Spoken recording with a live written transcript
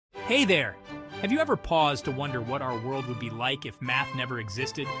Hey there! Have you ever paused to wonder what our world would be like if math never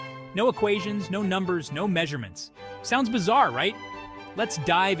existed? No equations, no numbers, no measurements. Sounds bizarre, right? Let's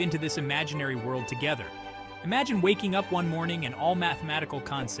dive into this imaginary world together. Imagine waking up one morning and all mathematical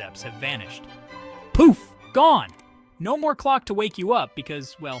concepts have vanished. Poof! Gone! No more clock to wake you up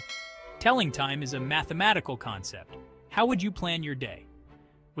because, well, telling time is a mathematical concept. How would you plan your day?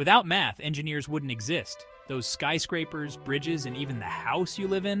 Without math, engineers wouldn't exist. Those skyscrapers, bridges, and even the house you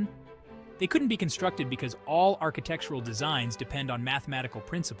live in, they couldn't be constructed because all architectural designs depend on mathematical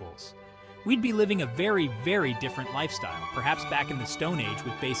principles. We'd be living a very, very different lifestyle, perhaps back in the Stone Age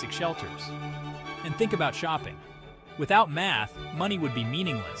with basic shelters. And think about shopping. Without math, money would be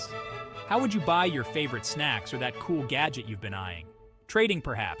meaningless. How would you buy your favorite snacks or that cool gadget you've been eyeing? Trading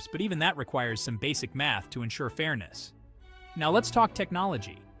perhaps, but even that requires some basic math to ensure fairness. Now let's talk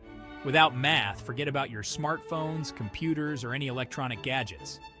technology. Without math, forget about your smartphones, computers, or any electronic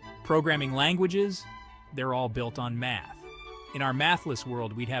gadgets. Programming languages, they're all built on math. In our mathless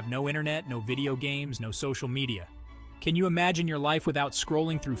world, we'd have no internet, no video games, no social media. Can you imagine your life without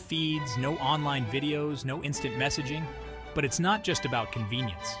scrolling through feeds, no online videos, no instant messaging? But it's not just about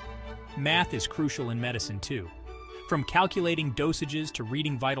convenience. Math is crucial in medicine too. From calculating dosages to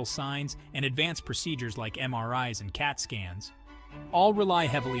reading vital signs and advanced procedures like MRIs and CAT scans, all rely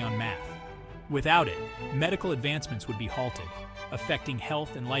heavily on math. Without it, medical advancements would be halted, affecting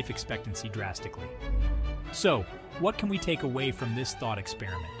health and life expectancy drastically. So, what can we take away from this thought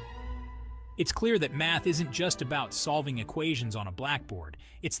experiment? It's clear that math isn't just about solving equations on a blackboard.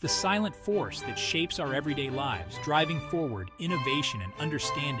 It's the silent force that shapes our everyday lives, driving forward innovation and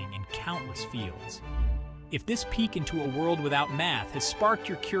understanding in countless fields. If this peek into a world without math has sparked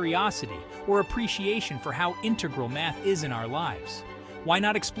your curiosity or appreciation for how integral math is in our lives, why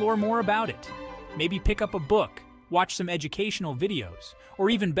not explore more about it? Maybe pick up a book, watch some educational videos, or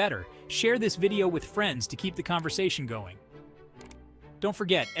even better, share this video with friends to keep the conversation going. Don't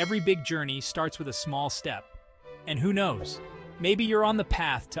forget, every big journey starts with a small step. And who knows, maybe you're on the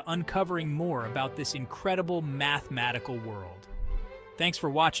path to uncovering more about this incredible mathematical world. Thanks for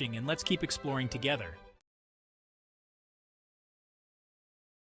watching, and let's keep exploring together.